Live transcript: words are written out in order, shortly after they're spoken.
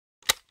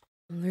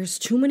There's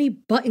too many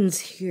buttons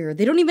here.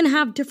 They don't even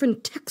have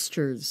different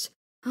textures.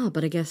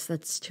 But I guess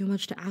that's too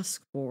much to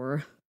ask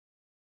for.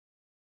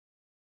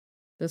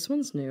 This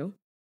one's new.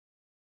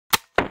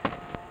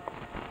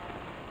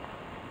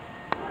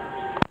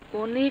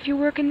 Only if you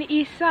work in the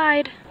east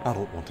side. I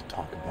don't want to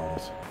talk about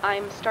it.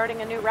 I'm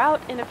starting a new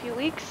route in a few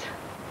weeks.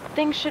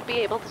 Things should be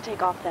able to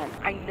take off then.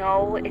 I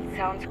know it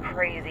sounds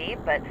crazy,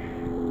 but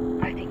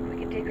I think we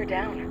can take her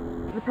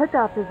down. The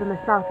pickup is in the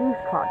southeast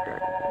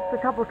quadrant. It's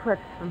a couple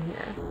trips from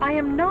here. I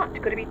am not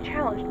going to be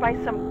challenged by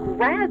some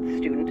grad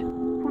student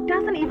who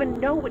doesn't even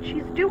know what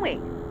she's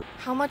doing.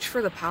 How much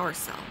for the power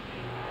cell?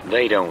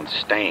 They don't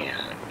stand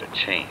a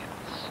chance.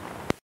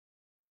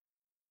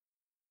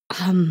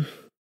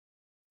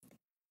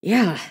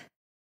 Yeah.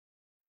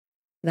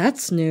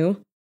 That's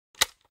new.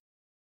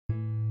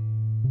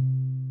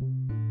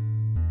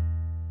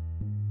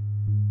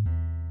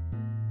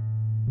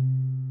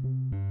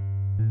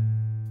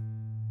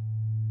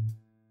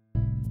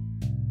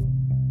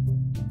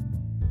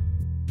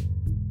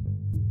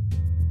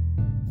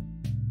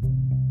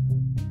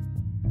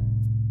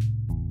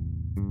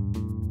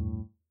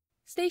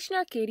 Station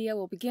Arcadia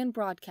will begin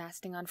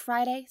broadcasting on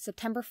Friday,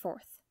 September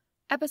 4th.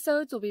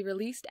 Episodes will be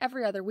released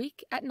every other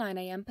week at 9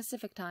 a.m.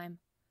 Pacific Time.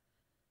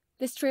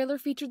 This trailer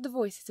featured the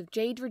voices of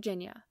Jade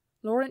Virginia,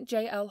 Laurent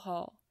JL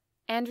Hall,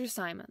 Andrew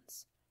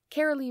Simons,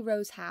 CaraLee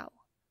Rose Howe,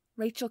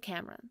 Rachel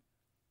Cameron,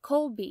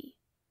 Cole B.,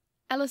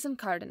 Ellison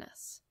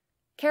Cardenas,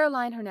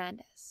 Caroline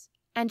Hernandez,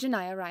 and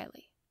Jonaya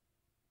Riley.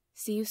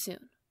 See you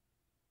soon.